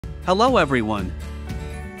Hello everyone!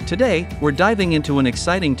 Today, we're diving into an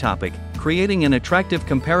exciting topic, creating an attractive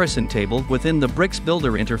comparison table within the Bricks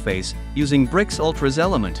Builder interface, using Bricks Ultra's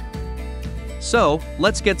element. So,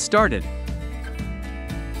 let's get started.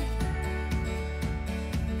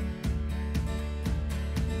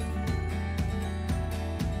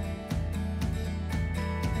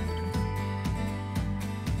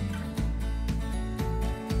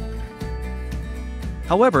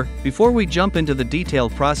 However, before we jump into the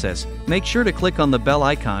detailed process, make sure to click on the bell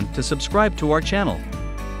icon to subscribe to our channel.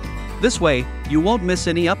 This way, you won't miss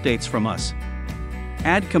any updates from us.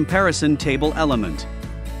 Add comparison table element.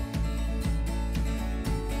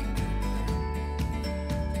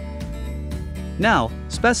 Now,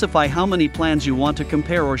 specify how many plans you want to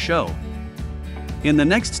compare or show. In the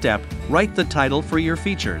next step, write the title for your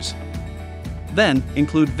features. Then,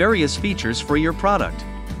 include various features for your product.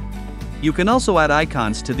 You can also add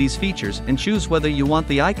icons to these features and choose whether you want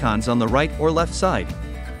the icons on the right or left side.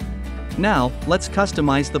 Now, let's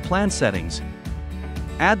customize the plan settings.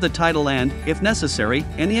 Add the title and, if necessary,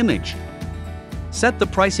 an image. Set the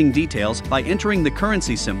pricing details by entering the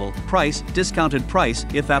currency symbol, price, discounted price,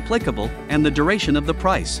 if applicable, and the duration of the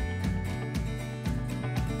price.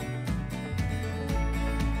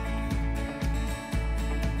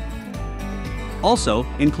 Also,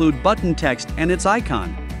 include button text and its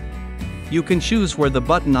icon. You can choose where the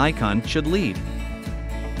button icon should lead.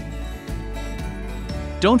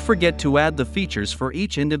 Don't forget to add the features for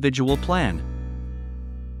each individual plan.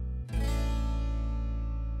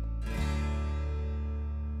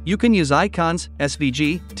 You can use icons,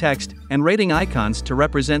 SVG, text, and rating icons to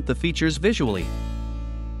represent the features visually.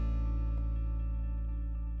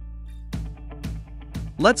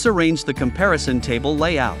 Let's arrange the comparison table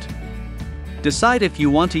layout. Decide if you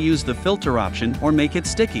want to use the filter option or make it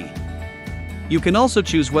sticky. You can also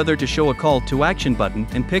choose whether to show a call to action button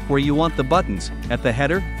and pick where you want the buttons, at the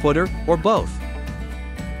header, footer, or both.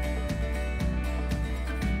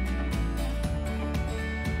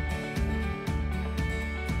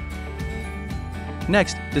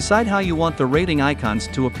 Next, decide how you want the rating icons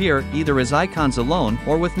to appear, either as icons alone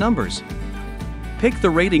or with numbers. Pick the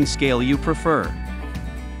rating scale you prefer.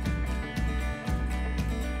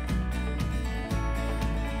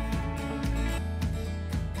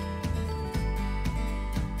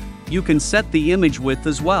 You can set the image width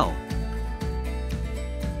as well.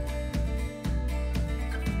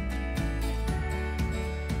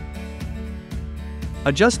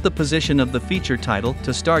 Adjust the position of the feature title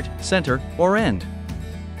to start, center, or end.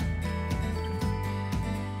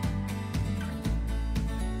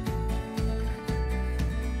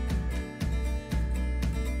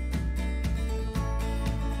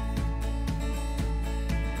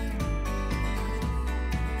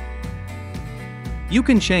 You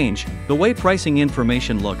can change the way pricing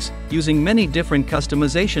information looks using many different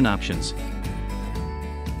customization options.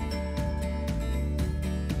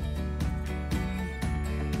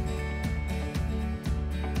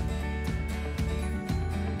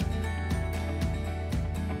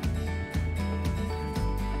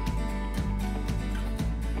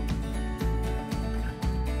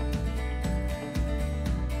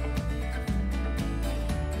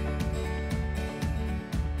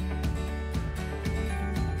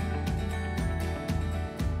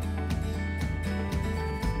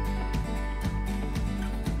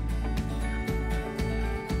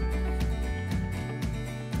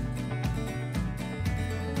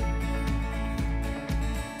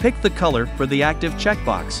 Pick the color for the active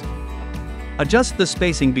checkbox. Adjust the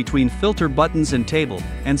spacing between filter buttons and table,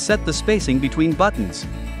 and set the spacing between buttons.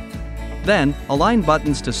 Then, align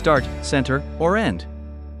buttons to start, center, or end.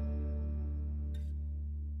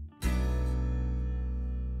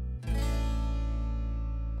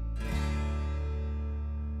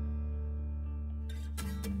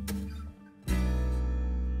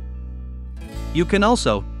 You can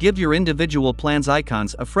also give your individual plan's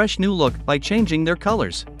icons a fresh new look by changing their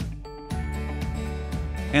colors.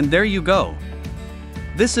 And there you go.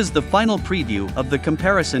 This is the final preview of the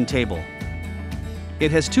comparison table.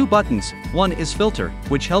 It has two buttons. One is Filter,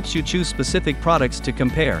 which helps you choose specific products to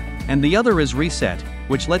compare, and the other is Reset,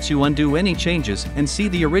 which lets you undo any changes and see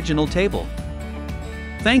the original table.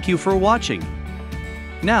 Thank you for watching.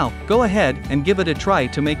 Now, go ahead and give it a try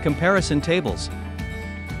to make comparison tables.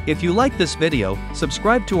 If you like this video,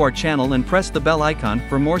 subscribe to our channel and press the bell icon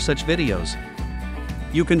for more such videos.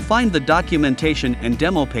 You can find the documentation and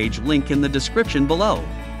demo page link in the description below.